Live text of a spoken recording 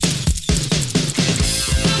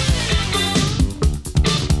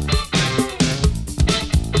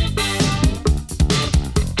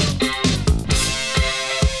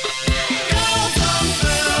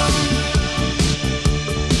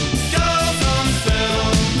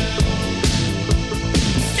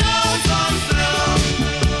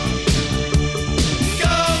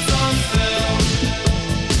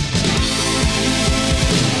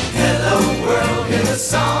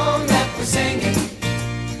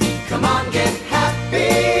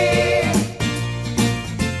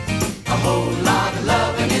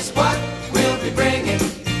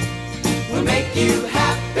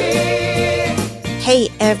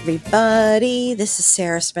everybody. This is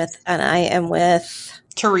Sarah Smith, and I am with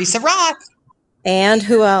Teresa Roth. And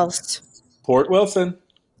who else? Port Wilson.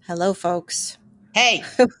 Hello, folks. Hey.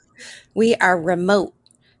 We are remote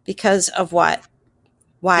because of what?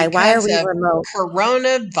 Why? Because Why are we remote?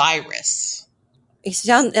 Coronavirus.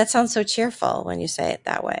 That sounds so cheerful when you say it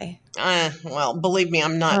that way. Well, believe me,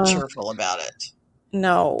 I'm not cheerful about it.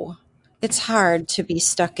 No, it's hard to be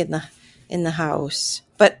stuck in the house.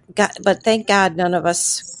 But thank God none of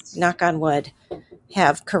us, knock on wood,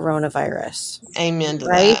 have coronavirus. Amen to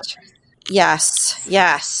right? that.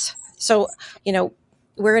 Yes. So,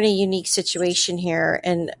 we're in a unique situation here,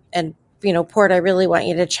 and Port, I really want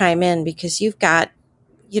you to chime in because you've got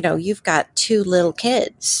two little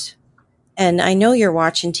kids, and I know you're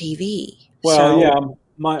watching TV. Well, yeah,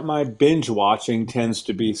 my binge watching tends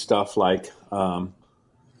to be stuff like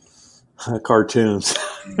cartoons.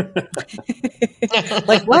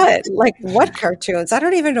 Like what? Like what cartoons? I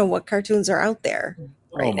don't even know what cartoons are out there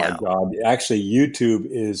right now. Oh my God! Actually, YouTube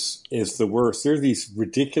is the worst. There are these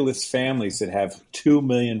ridiculous families that have 2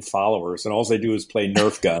 million followers, and all they do is play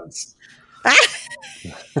Nerf guns. I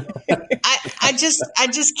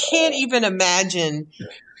just can't even imagine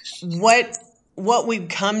what we've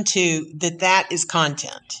come to that is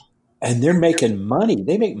content. And they're making money.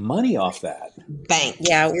 They make money off that. Bank.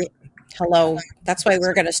 Yeah. Hello. That's why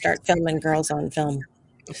we're going to start filming girls on film.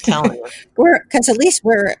 I'm telling you. Because at least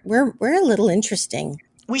we're a little interesting.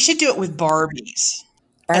 We should do it with Barbies.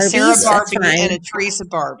 A Sarah Barbie and a Teresa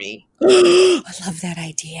Barbie. I love that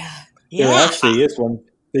idea. Yeah. There actually is one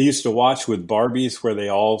they used to watch with Barbies where they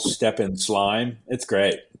all step in slime. It's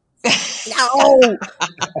great. No.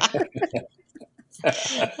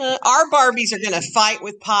 Our Barbies are going to fight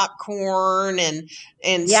with popcorn and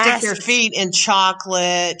stick their feet in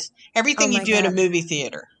chocolate. Everything you do in a movie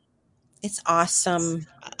theater. It's awesome.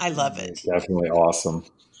 I love it. It's definitely awesome.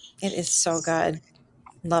 It is so good.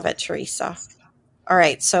 Love it, Teresa. All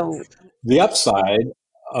right, so the upside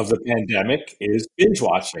of the pandemic is binge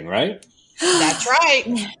watching, right? That's right.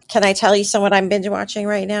 Can I tell you what I'm binge watching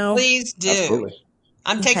right now? Please do. Absolutely.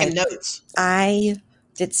 I'm taking notes. I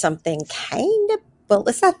did something kind of, well,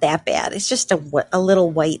 it's not that bad. It's just a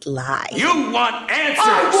little white lie. You want answers.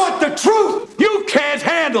 I want the truth. You can't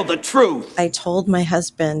handle the truth. I told my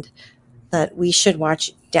husband that we should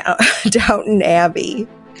watch Downton Abbey.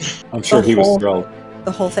 I'm sure he was thrilled.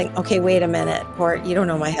 The whole thing. Okay, wait a minute, Port. You don't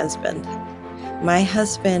know my husband. My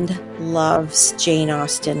husband loves Jane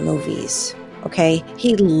Austen movies. Okay?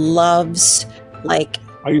 He loves, like...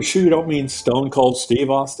 Are you sure you don't mean Stone Cold Steve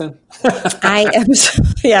Austin? I am.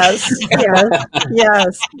 Yes.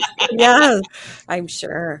 I'm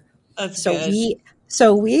sure. That's so good.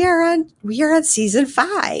 we are on season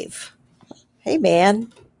 5. Hey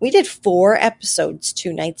man, we did 4 episodes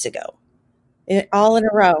 2 nights ago, all in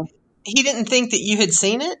a row. He didn't think that you had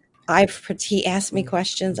seen it? He asked me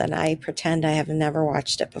questions, and I pretend I have never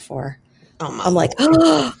watched it before. I'm like,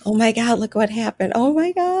 oh my God, look what happened. Oh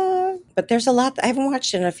my God. But there's a lot I haven't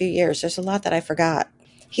watched in a few years. There's a lot that I forgot.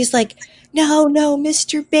 He's like, no,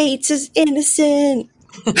 Mr. Bates is innocent.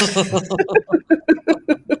 And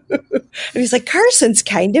he's like, Carson's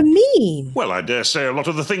kind of mean. Well, I dare say a lot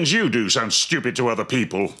of the things you do sound stupid to other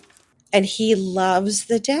people. And he loves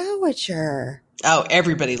the Dowager. Oh,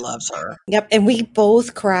 everybody loves her. Yep, and we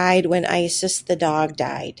both cried when Isis the dog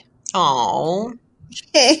died. Oh.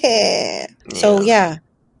 So yeah,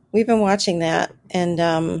 we've been watching that, and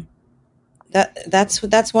that's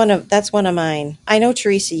one of mine. I know,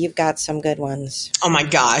 Teresa, you've got some good ones. Oh my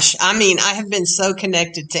gosh! I mean, I have been so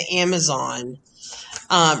connected to Amazon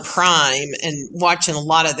Prime and watching a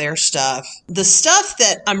lot of their stuff. The stuff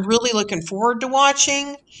that I'm really looking forward to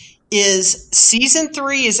watching is season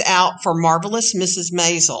 3 is out for Marvelous Mrs.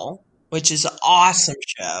 Maisel, which is an awesome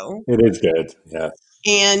show. It is good, yeah.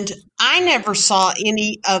 And I never saw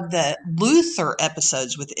any of the Luther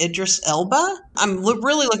episodes with Idris Elba. I'm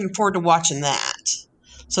really looking forward to watching that.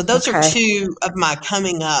 So those are 2 of my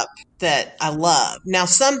coming up that I love. Now,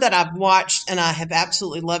 some that I've watched and I have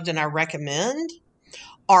absolutely loved and I recommend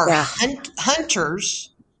are Hunters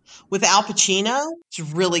with Al Pacino. It's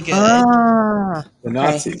really good. The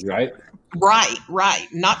Nazis, right? Right.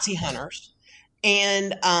 Nazi hunters.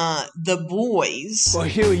 And The Boys. Well,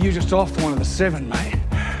 Huey, you just off one of the 7, mate.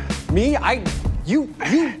 Me? You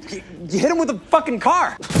hit him with a fucking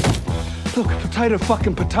car. Look, potato.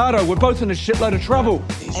 We're both in a shitload of trouble.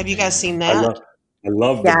 Have you guys seen that? I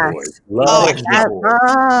love The Boys.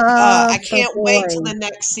 I can't wait till the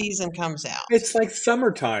next season comes out. It's like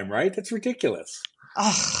summertime, right? That's ridiculous.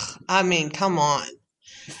 I mean, come on.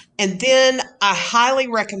 And then I highly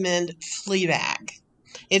recommend Fleabag.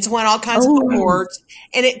 It's won all kinds of awards,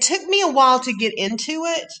 and it took me a while to get into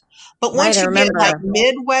it. But once you get like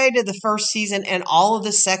midway to the first season and all of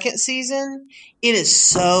the second season, it is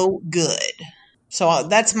so good. So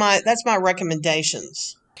that's my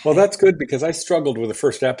recommendations. Well, that's good because I struggled with the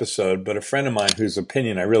first episode, but a friend of mine whose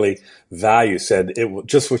opinion I really value said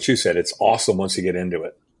just what you said. It's awesome once you get into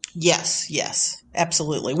it. Yes,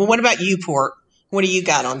 absolutely. Well, what about you, Port? What do you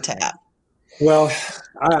got on tap? Well,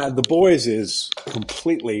 The Boys is I'm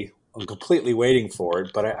completely waiting for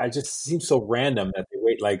it, but I just seem so random that they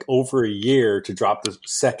wait like over a year to drop the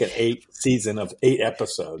second season of 8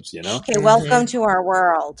 episodes, you know? Okay, welcome to our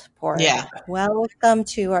world, Port. Yeah. Welcome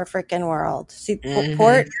to our freaking world. See,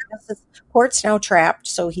 Port's now trapped,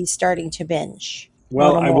 so he's starting to binge.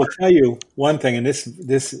 Well, I will tell you one thing, and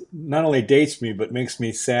this not only dates me, but makes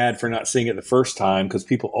me sad for not seeing it the first time, because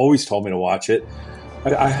people always told me to watch it.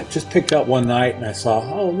 I just picked up one night and I saw,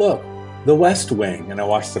 oh, look, The West Wing, and I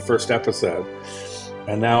watched the first episode,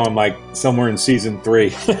 and now I'm like somewhere in season 3.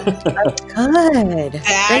 That's good.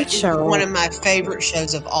 That is one of my favorite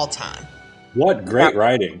shows of all time. What great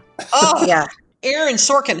writing! Oh yeah, Aaron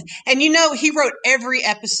Sorkin, and he wrote every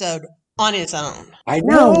episode on his own. I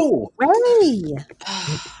know. No way.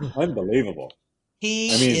 Unbelievable.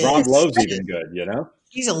 Rob Lowe's even good.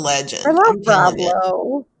 He's a legend. I love Rob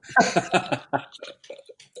Lowe.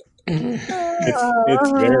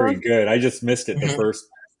 It's very good. I just missed it the first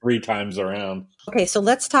 3 times around. Okay, so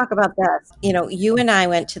let's talk about that. You and I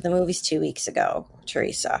went to the movies 2 weeks ago,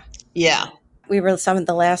 Teresa. Yeah. We were some of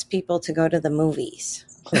the last people to go to the movies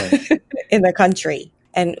in the country.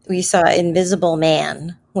 And we saw Invisible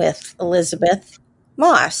Man with Elizabeth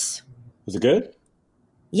Moss. Was it good?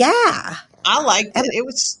 Yeah. I liked it.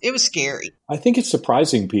 It was scary. I think it's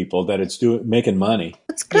surprising people that it's making money.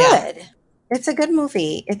 It's good. Yeah. It's a good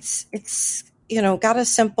movie. It's got a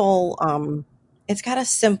simple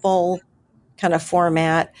kind of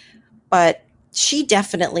format, but she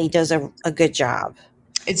definitely does a good job.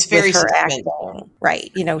 It's very her acting.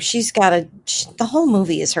 Right. She's got the whole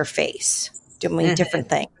movie is her face doing different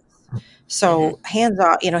things. So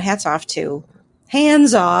hats off to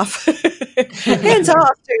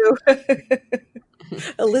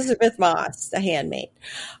Elizabeth Moss, the handmaid.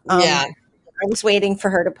 I was waiting for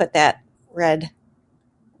her to put that red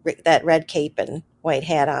cape and white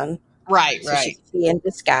hat on. Right. She could be in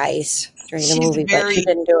disguise during the movie, but she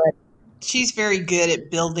didn't do it. She's very good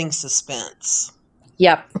at building suspense.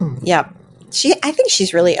 Yep. I think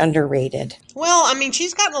she's really underrated. Well,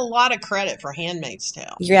 she's gotten a lot of credit for Handmaid's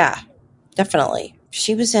Tale. Yeah, definitely.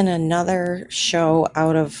 She was in another show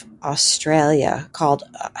out of Australia called,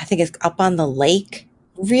 I think it's Up on the Lake.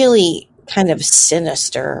 Really kind of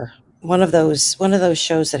sinister. One of those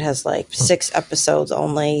shows that has like 6 episodes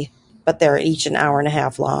only, but they're each an hour and a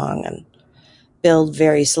half long and build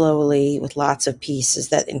very slowly with lots of pieces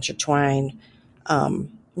that intertwine.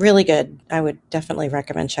 Really good. I would definitely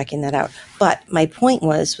recommend checking that out. But my point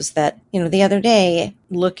was that, the other day,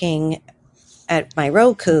 looking at my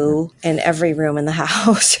Roku, in every room in the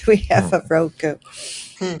house, we have a Roku.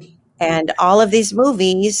 And all these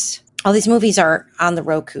movies are on the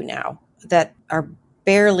Roku now that are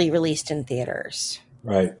barely released in theaters.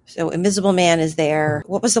 Right. So Invisible Man is there.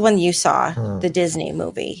 What was the one you saw? The Disney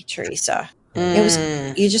movie, Teresa. It was,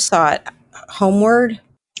 you just saw it. Homeward.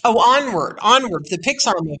 Oh, Onward, the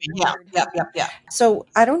Pixar movie. Yeah. So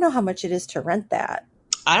I don't know how much it is to rent that.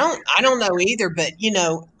 I don't know either, but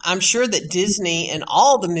I'm sure that Disney and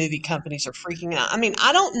all the movie companies are freaking out.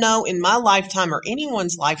 I don't know in my lifetime or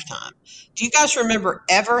anyone's lifetime. Do you guys remember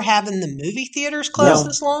ever having the movie theaters closed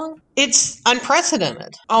this long? It's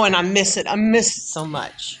unprecedented. Oh, and I miss it. I miss it so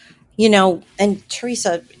much. And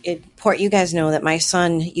Teresa, Port, you guys know that my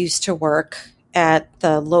son used to work at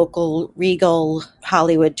the local Regal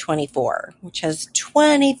Hollywood 24, which has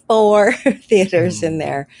 24 theaters in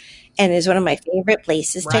there and is one of my favorite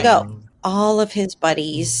places to go. All of his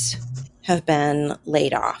buddies have been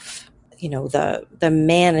laid off. The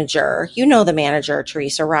manager, the manager,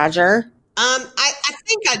 Teresa, Roger. I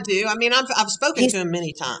think I do. I've spoken to him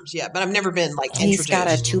many times, but I've never been introduced. He's got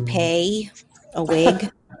a toupee, a wig.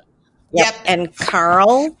 Yep. And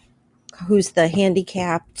Carl, who's the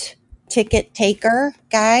handicapped ticket taker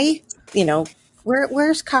guy,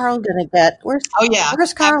 where's Carl gonna get where's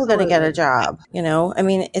Carl gonna get a job?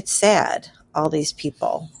 It's sad, all these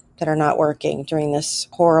people that are not working during this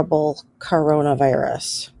horrible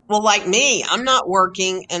coronavirus. Well, like me, I'm not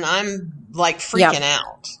working and I'm freaking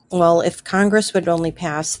out. Well, if Congress would only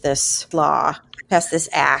pass this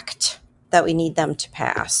act that we need them to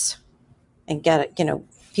pass and get it,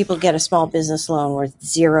 people get a small business loan worth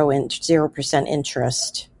 0%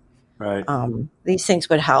 interest. Right. These things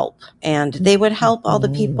would help, and they would help all the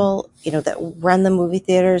people, that run the movie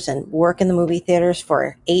theaters and work in the movie theaters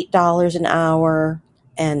for $8 an hour,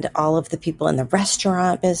 and all of the people in the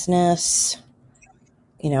restaurant business.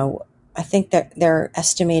 I think that they're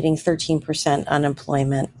estimating 13%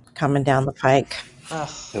 unemployment coming down the pike.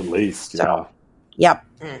 At least, yeah. Yep.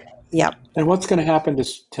 Yep. And what's going to happen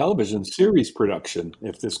to television series production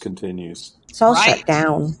if this continues? It's all shut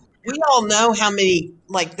down. We all know how many,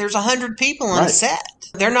 there's 100 people on a set.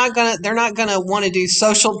 They're not gonna want to do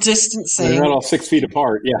social distancing. They're not all 6 feet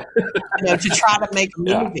apart, to try to make a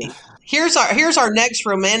movie. Here's our next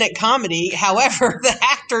romantic comedy. However, the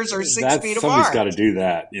actors are 6 feet apart. Somebody's got to do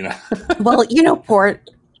that, Well, Port,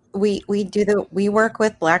 we work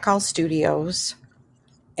with Black Hall Studios,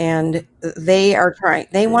 and they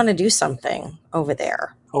want to do something over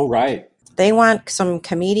there. Oh, right. They want some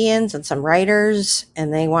comedians and some writers,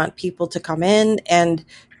 and they want people to come in and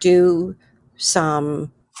do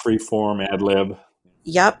some freeform ad lib.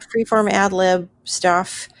 Yep, freeform ad lib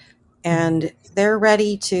stuff, and they're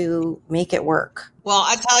ready to make it work. Well,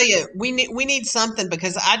 I tell you, we need something,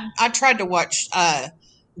 because I tried to watch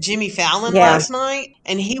Jimmy Fallon last night,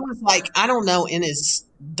 and he was I don't know, in his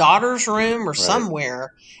daughter's room or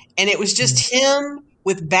somewhere, and it was just him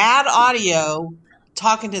with bad audio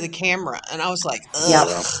talking to the camera, and I was like,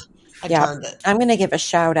 ugh. I turned it. I'm going to give a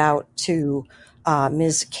shout out to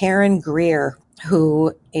Ms. Karen Greer,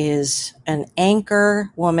 who is an anchor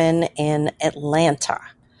woman in Atlanta.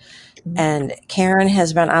 And Karen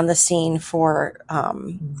has been on the scene for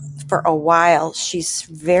a while. She's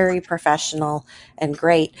very professional and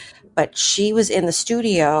great, but she was in the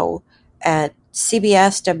studio at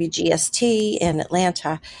CBS WGST in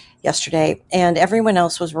Atlanta yesterday, and everyone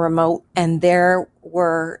else was remote, and there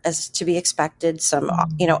were, as to be expected, some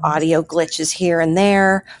audio glitches here and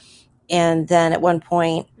there. And then at one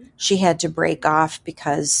point she had to break off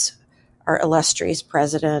because our illustrious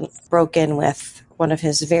president broke in with one of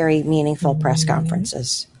his very meaningful press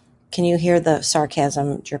conferences. Can you hear the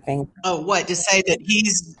sarcasm dripping? Oh, what, to say that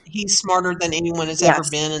he's smarter than anyone has ever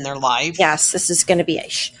been in their life? Yes, this is going to be a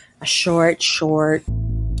short.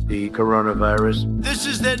 The coronavirus. This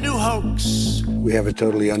is their new hoax. We have it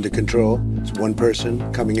totally under control. It's one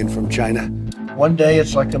person coming in from China. One day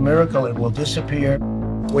it's like a miracle, it will disappear.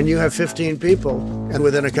 When you have 15 people, and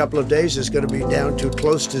within a couple of days it's going to be down to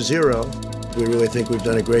close to zero, we really think we've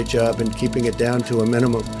done a great job in keeping it down to a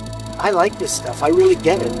minimum. I like this stuff. I really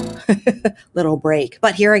get it. Little break.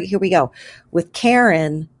 But here we go. With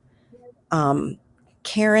Karen,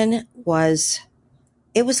 Karen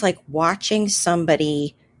it was like watching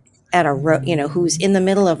somebody at who's in the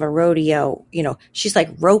middle of a rodeo. She's like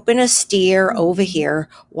roping a steer over here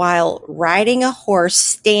while riding a horse,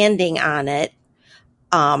 standing on it,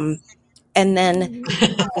 and then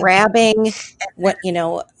grabbing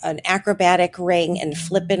an acrobatic ring and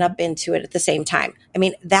flipping up into it at the same time. I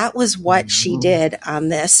mean, that was what she did on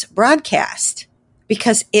this broadcast,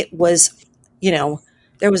 because it was,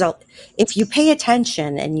 if you pay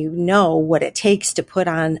attention and you know what it takes to put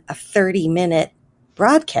on a 30-minute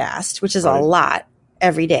broadcast, which is a lot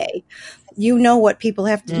every day, you know what people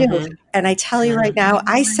have to do. And I tell you right now,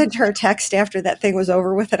 I sent her a text after that thing was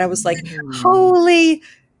over with, and I was like, holy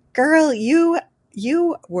girl,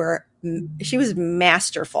 she was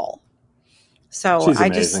masterful. So I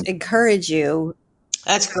just encourage you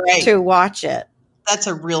That's great. to watch it. That's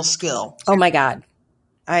a real skill. Oh my God.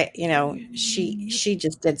 She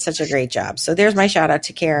just did such a great job. So there's my shout out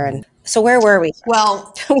to Karen. So where were we?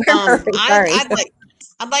 Well, Sorry.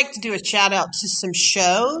 I'd like to do a shout out to some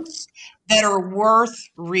shows that are worth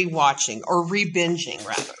rewatching or rebinging,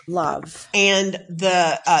 rather. Love. And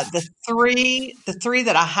the three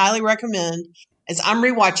that I highly recommend is I'm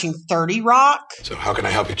rewatching 30 Rock. So how can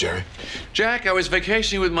I help you, Jerry? Jack, I was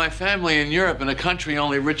vacationing with my family in Europe in a country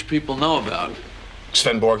only rich people know about.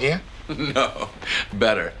 Svenborgia? No,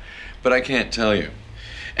 better. But I can't tell you.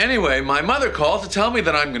 Anyway, my mother called to tell me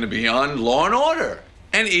that I'm going to be on Law and Order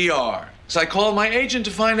and ER. So I called my agent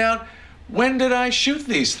to find out, when did I shoot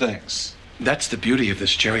these things? That's the beauty of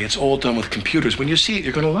this, Jerry. It's all done with computers. When you see it,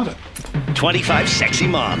 you're going to love it. 25 sexy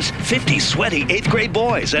moms, 50 sweaty 8th grade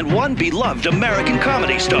boys, and one beloved American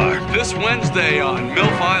comedy star. This Wednesday on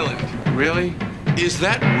MILF Island. Really? Is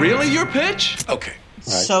that really your pitch? Okay. Right.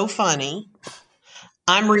 So funny.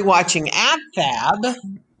 I'm rewatching AbFab.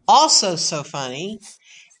 Also so funny.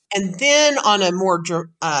 And then on a more,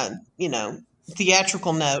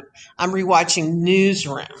 theatrical note, I'm rewatching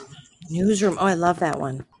Newsroom. Newsroom. Oh, I love that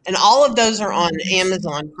one. And all of those are on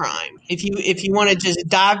Amazon Prime. if you want to just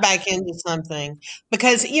dive back into something,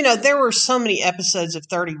 because there were so many episodes of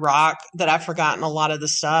 30 Rock that I've forgotten a lot of the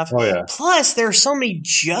stuff. Oh yeah. Plus, there are so many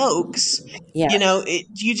jokes. Yeah.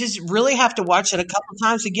 You just really have to watch it a couple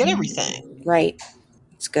times to get everything. Right.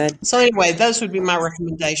 It's good. So anyway, those would be my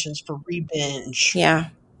recommendations for re-binge. Yeah.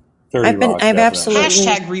 30 Rock, I've definitely.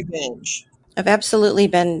 Hashtag re-binge. I've absolutely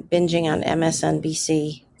been binging on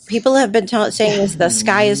MSNBC. People have been saying it's the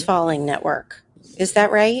Sky is Falling network. Is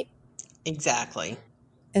that right? Exactly.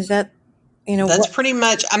 Is that, That's pretty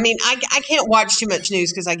much, I can't watch too much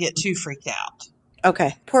news because I get too freaked out.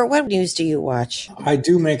 Okay. Port, what news do you watch? I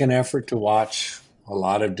do make an effort to watch a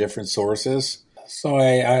lot of different sources. So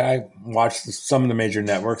I watch some of the major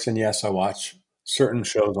networks, and yes, I watch certain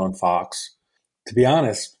shows on Fox. To be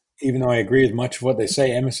honest, even though I agree with much of what they say,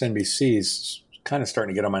 MSNBC is kind of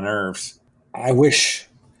starting to get on my nerves. I wish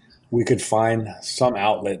we could find some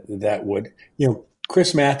outlet that would,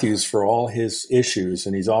 Chris Matthews, for all his issues,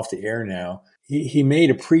 and he's off the air now, he made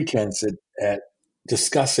a pretense at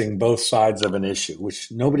discussing both sides of an issue,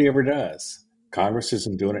 which nobody ever does. Congress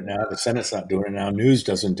isn't doing it now. The Senate's not doing it now. News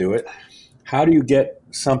doesn't do it. How do you get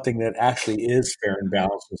something that actually is fair and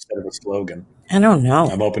balanced instead of a slogan? I don't know.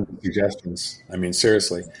 I'm open to suggestions.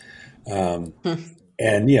 Seriously. And,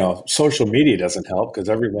 social media doesn't help because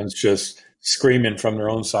everyone's just screaming from their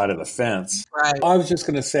own side of the fence. Right. I was just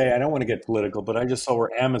going to say, I don't want to get political, but I just saw where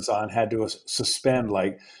Amazon had to suspend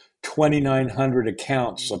like 2,900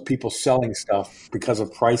 accounts of people selling stuff because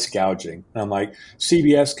of price gouging. And I'm like,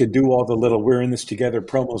 CBS could do all the little "we're in this together"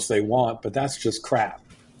 promos they want, but that's just crap.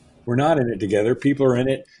 We're not in it together. People are in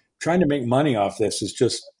it. Trying to make money off this is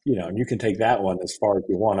just, you can take that one as far as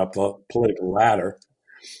you want up the political ladder.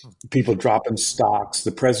 People dropping stocks.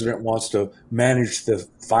 The president wants to manage the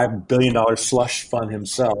 $5 billion slush fund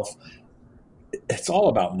himself. It's all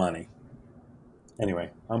about money.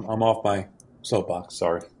 Anyway, I'm off my soapbox.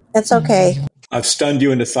 Sorry. That's okay. I've stunned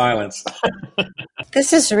you into silence.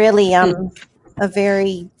 This is really a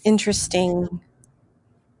very interesting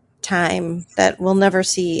time that we'll never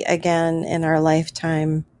see again in our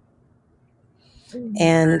lifetime.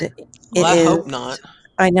 And I hope not.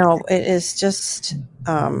 I know it is just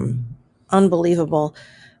unbelievable.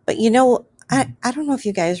 But I don't know if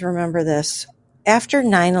you guys remember this. After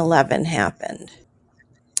 9/11 happened,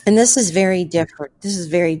 and this is very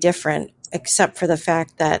different, except for the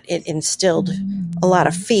fact that it instilled a lot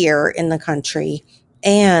of fear in the country,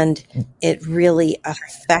 and it really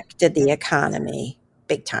affected the economy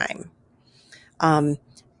big time. I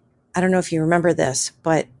don't know if you remember this,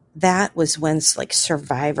 but that was when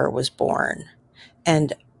Survivor was born,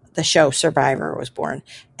 and the show Survivor was born,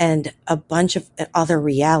 and a bunch of other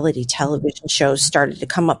reality television shows started to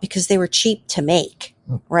come up because they were cheap to make,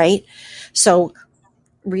 right? So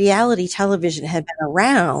reality television had been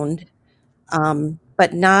around,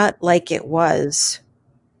 but not like it was,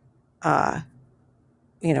 not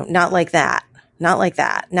like that. Now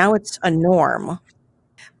it's a norm.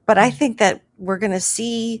 But I think that we're going to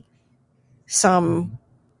see some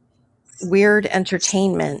weird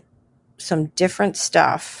entertainment, some different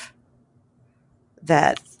stuff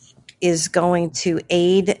that is going to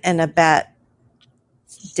aid and abet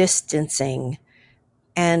distancing,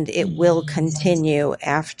 and it will continue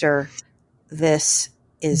after this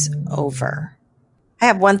is over. I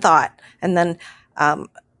have one thought, and then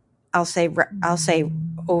I'll say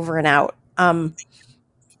over and out.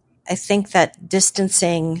 I think that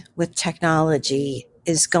distancing with technology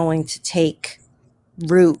is going to take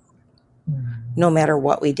root no matter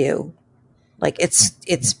what we do.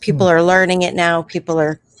 It's people are learning it now. People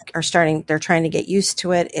are starting, they're trying to get used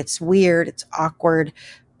to it. It's weird. It's awkward,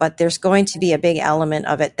 but there's going to be a big element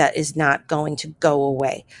of it that is not going to go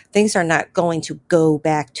away. Things are not going to go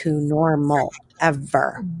back to normal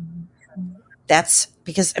ever. That's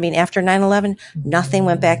because, after 9/11, nothing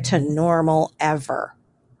went back to normal ever.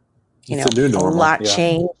 A lot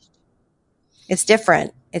changed. It's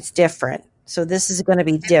different. So this is going to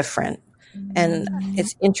be different. And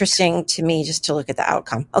it's interesting to me just to look at the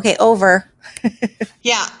outcome. Okay, over.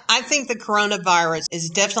 Yeah, I think the coronavirus is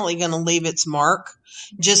definitely going to leave its mark,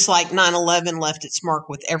 just like 9/11 left its mark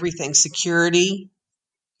with everything security,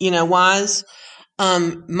 wise.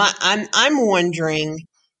 I'm wondering,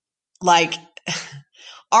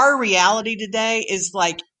 our reality today is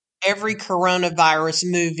like every coronavirus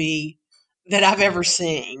movie that I've ever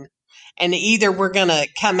seen. And either we're going to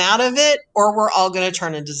come out of it or we're all going to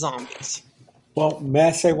turn into zombies. Well, may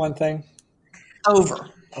I say one thing? Over.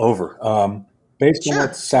 Based on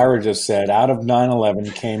what Sarah just said, out of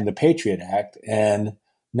 9/11 came the Patriot Act, and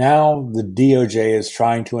now the DOJ is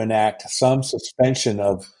trying to enact some suspension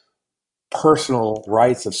of personal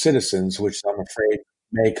rights of citizens, which I'm afraid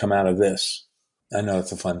may come out of this. I know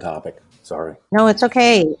it's a fun topic. Sorry. No, it's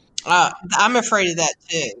okay. I'm afraid of that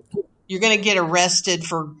too. You're going to get arrested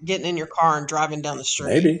for getting in your car and driving down the street.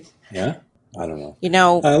 Maybe. Yeah. I don't know. You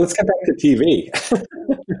know, let's get back to TV.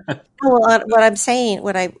 Well, what I'm saying,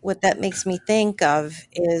 what that makes me think of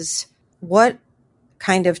is what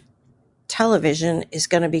kind of television is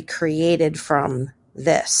going to be created from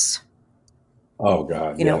this. Oh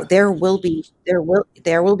God! You know, there will be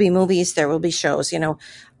movies, there will be shows. You know,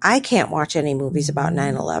 I can't watch any movies about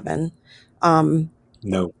 9/11.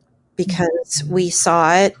 No, because we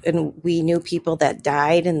saw it and we knew people that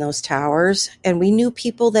died in those towers, and we knew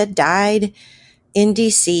people that died in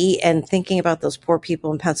DC, and thinking about those poor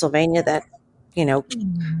people in Pennsylvania that, you know,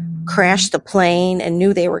 crashed the plane and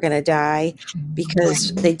knew they were going to die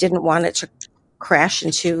because they didn't want it to crash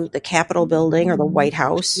into the Capitol building or the White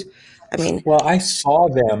House. I mean, well, I saw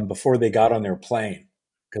them before they got on their plane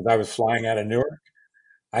because I was flying out of Newark.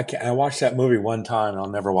 I watched that movie one time and I'll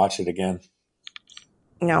never watch it again.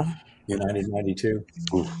 No. United 92.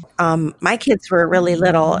 My kids were really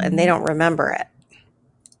little and they don't remember it,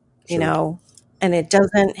 you know, and it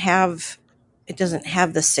doesn't have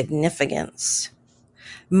the significance.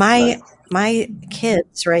 My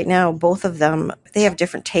kids right now, both of them, they have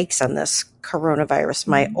different takes on this coronavirus.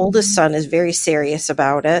 My oldest son is very serious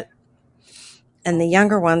about it. And the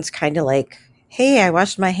younger one's kind of like, hey, I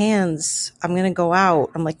washed my hands. I'm going to go out.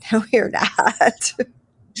 I'm like, no, you're not.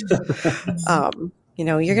 You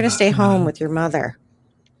know, you're going to stay home with your mother,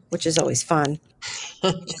 which is always fun.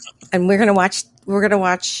 And we're going to watch,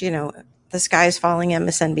 you know, The Sky is Falling,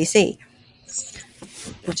 MSNBC,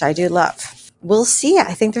 which I do love. We'll see.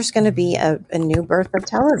 I think there's going to be a new birth of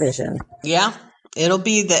television. Yeah, it'll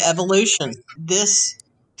be the evolution. This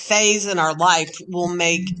phase in our life will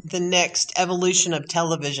make the next evolution of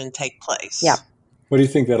television take place. Yeah. What do you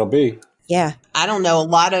think that'll be? Yeah. I don't know. A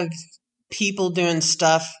lot of people doing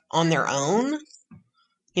stuff on their own,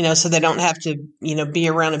 you know, so they don't have to, you know, be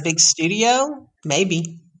around a big studio.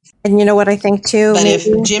 Maybe. And you know what I think too? But if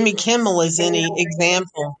Jimmy Kimmel is any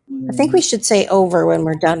example. I think we should say over when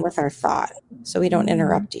we're done with our thought so we don't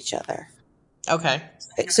interrupt each other. Okay.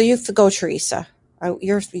 So you have to go, Teresa.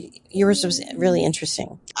 Yours was really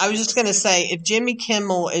interesting. I was just going to say, if Jimmy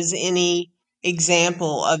Kimmel is any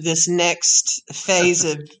example of this next phase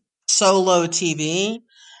of solo TV,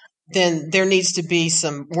 then there needs to be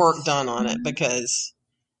some work done on it because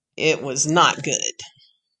it was not good.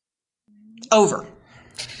 Over.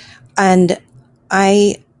 And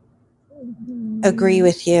I agree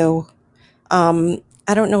with you.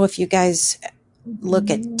 I don't know if you guys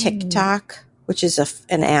look at TikTok, which is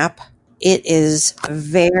an app. It is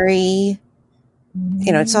very,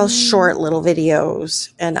 you know, it's all short little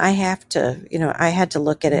videos. And I had to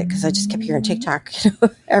look at it because I just kept hearing TikTok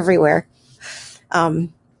everywhere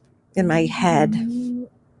in my head.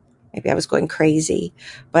 Maybe I was going crazy.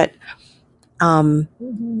 But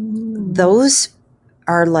those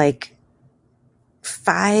are like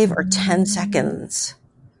 5 or 10 seconds.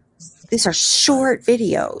 These are short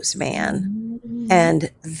videos, man.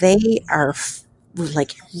 And they are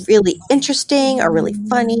like really interesting or really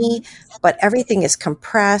funny, but everything is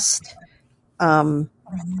compressed. And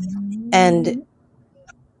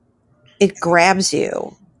it grabs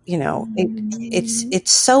you, you know,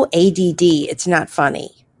 it's so ADD. It's not funny.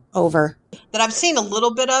 Over. But I've seen a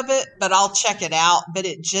little bit of it, but I'll check it out. But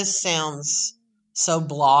it just sounds so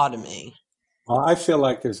blah to me. Well, I feel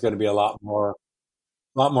like there's going to be a lot more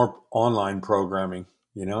online programming,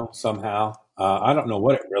 you know, somehow. I don't know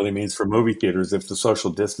what it really means for movie theaters if the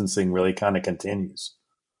social distancing really kind of continues.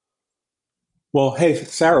 Well, hey,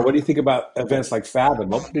 Sarah, what do you think about events like Fathom?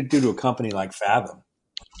 What would it do to a company like Fathom?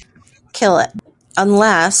 Kill it.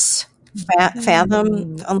 Unless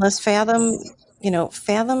Fathom, you know,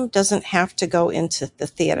 Fathom doesn't have to go into the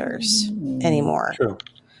theaters anymore. True.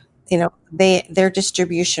 You know, their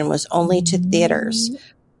distribution was only to theaters.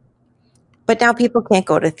 But now people can't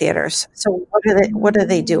go to theaters. So what are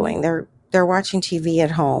they doing? They're watching TV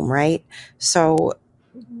at home, right? So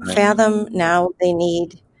Fathom, now they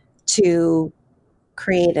need to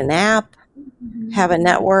create an app, have a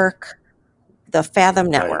network, the Fathom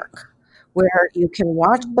network, where you can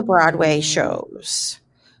watch the Broadway shows,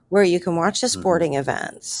 where you can watch the sporting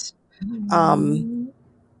events,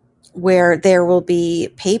 where there will be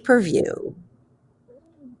pay-per-view,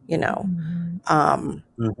 you know.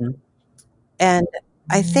 And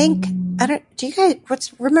I think, do you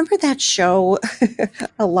guys, remember that show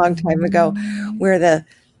a long time ago where the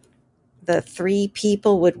 3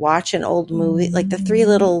 people would watch an old movie, like the 3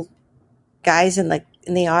 little guys in the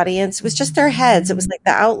in the audience. It was just their heads. It was like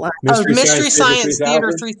the outline. Mystery Science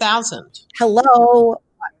Theater 3000. Hello.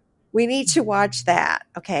 We need to watch that,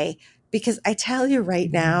 okay? Because I tell you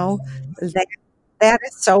right now, that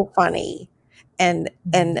is so funny. And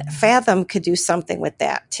Fathom could do something with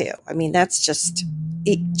that too. I mean, that's just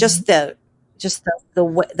the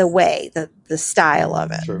way, the style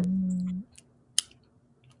of it. True.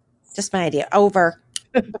 Just my idea. Over.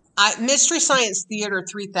 Mystery Science Theater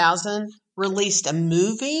 3000 released a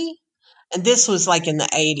movie, and this was like in the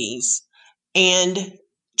 80s. And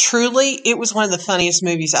truly, it was one of the funniest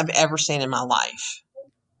movies I've ever seen in my life.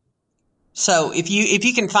 So if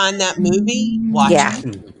you can find that movie, watch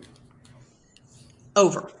it.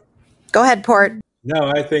 Over. Go ahead, Port. No,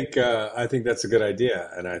 I think that's a good idea,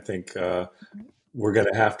 and I think we're going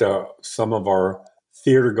to have to. Some of our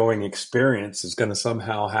theater going experience is going to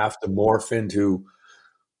somehow have to morph into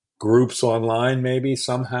groups online, maybe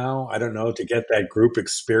somehow. I don't know, to get that group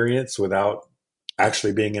experience without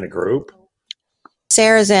actually being in a group.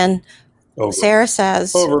 Sarah's in. Over. Sarah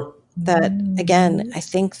says Over. that again. I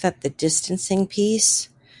think that the distancing piece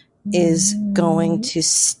is going to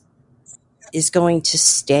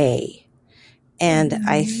stay, and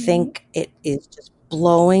I think it is just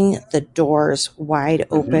blowing the doors wide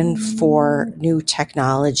open for new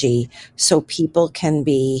technology, so people can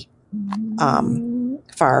be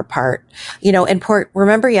far apart. And Port,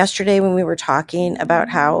 remember yesterday when we were talking about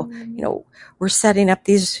how we're setting up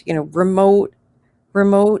these remote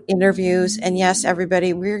interviews, and yes,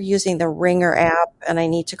 everybody, we're using the Ringer app, and I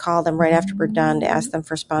need to call them right after we're done to ask them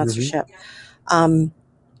for sponsorship. Port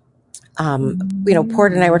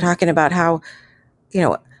and I were talking about how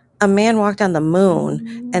a man walked on the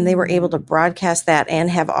moon and they were able to broadcast that and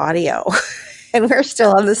have audio, and we're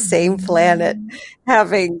still on the same planet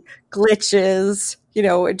having glitches.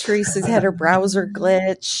 And Teresa's had her browser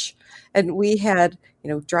glitch, and we had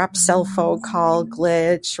drop cell phone call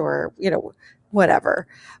glitch, or whatever,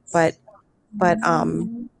 but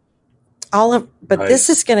this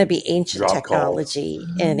is going to be ancient Drop technology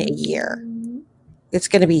in a year. It's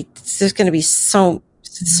going to be so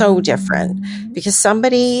different, because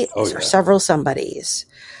somebody or several somebodies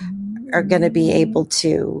are going to be able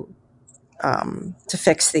to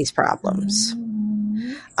fix these problems.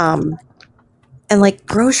 And like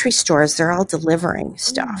grocery stores, they're all delivering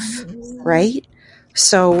stuff, right?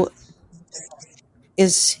 So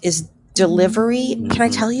is delivery, can I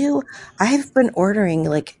tell you, I've been ordering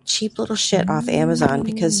like cheap little shit off Amazon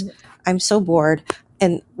because I'm so bored.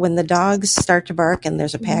 And when the dogs start to bark and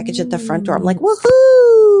there's a package at the front door, I'm like,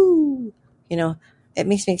 woohoo! It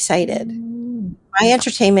makes me excited. My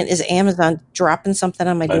entertainment is Amazon dropping something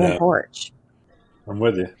on my door porch. I'm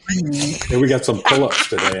with you. Yeah, we got some pull-ups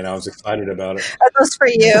today, and I was excited about it. Are those for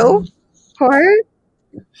you, Port?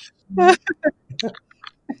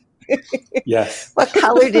 Yes. What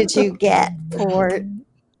color did you get, Port?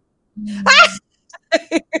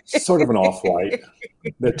 Sort of an off-white.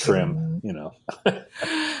 The trim,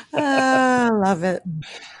 I love it.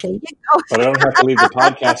 Okay, but I don't have to leave the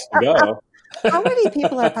podcast to go. How many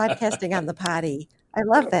people are podcasting on the potty? I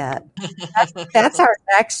love that. That's our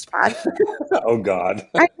next podcast. Oh, God.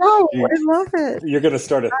 I know. I love it. You're going to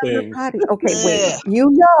start a thing. Okay, wait.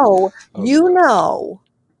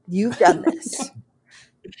 You've done this.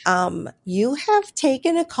 You have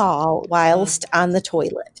taken a call whilst on the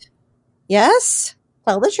toilet. Yes?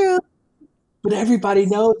 Tell the truth. But everybody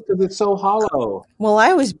knows because it's so hollow. Well,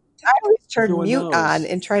 I always turn mute on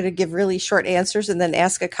and try to give really short answers and then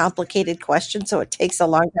ask a complicated question, so it takes a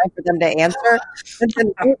long time for them to answer, and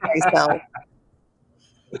then mute myself.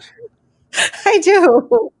 I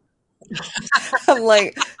do. I'm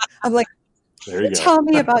like, there you go. Tell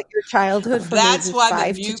me about your childhood from ages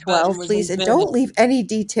 5 to 12, please, and don't leave any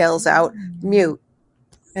details out. Mute,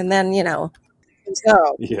 and then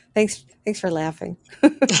So thanks for laughing.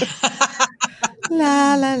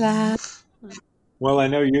 La la la. Well, I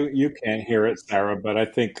know you can't hear it, Sarah, but I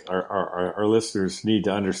think our listeners need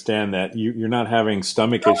to understand that you're not having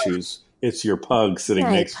stomach issues. It's your pug sitting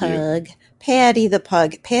next to you. Patty the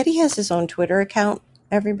pug. Patty has his own Twitter account,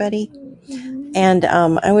 everybody. And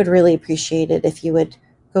I would really appreciate it if you would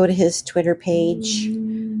go to his Twitter page,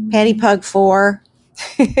 Patty Pug 4,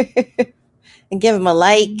 and give him a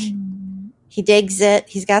like. He digs it.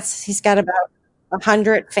 He's got about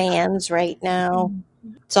 100 fans right now.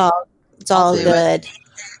 It's all good.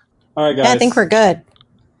 All right, guys. Yeah, I think we're good.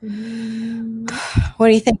 What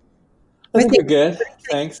do you think? I think we're good.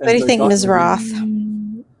 Thanks. What do you think, Ms. Roth?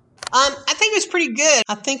 I think it was pretty good.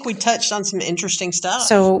 I think we touched on some interesting stuff.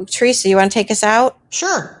 So, Teresa, you want to take us out?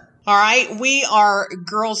 Sure. All right. We are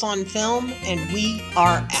Girls on Film, and we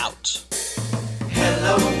are out. Hello.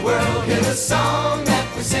 whole world hear the song that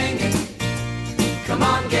we're singing. Come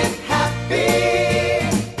on, get happy.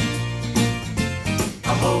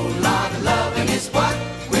 A whole lot of loving is what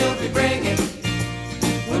we'll be bringing.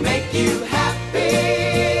 We'll make you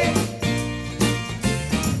happy.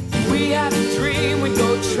 We had a dream we'd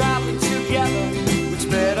go traveling together. We'd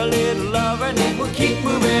spread a little love and then we'll keep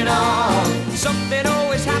moving on. Something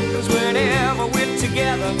always happens whenever we're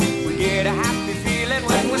together. We get a happy feeling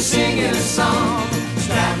when we're singing a song.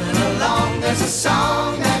 Traveling along, there's a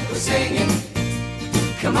song that we're singing.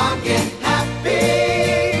 Come on, get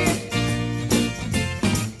happy.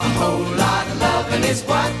 A whole lot of loving is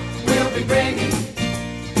what we'll be bringing.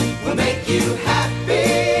 We'll make you happy.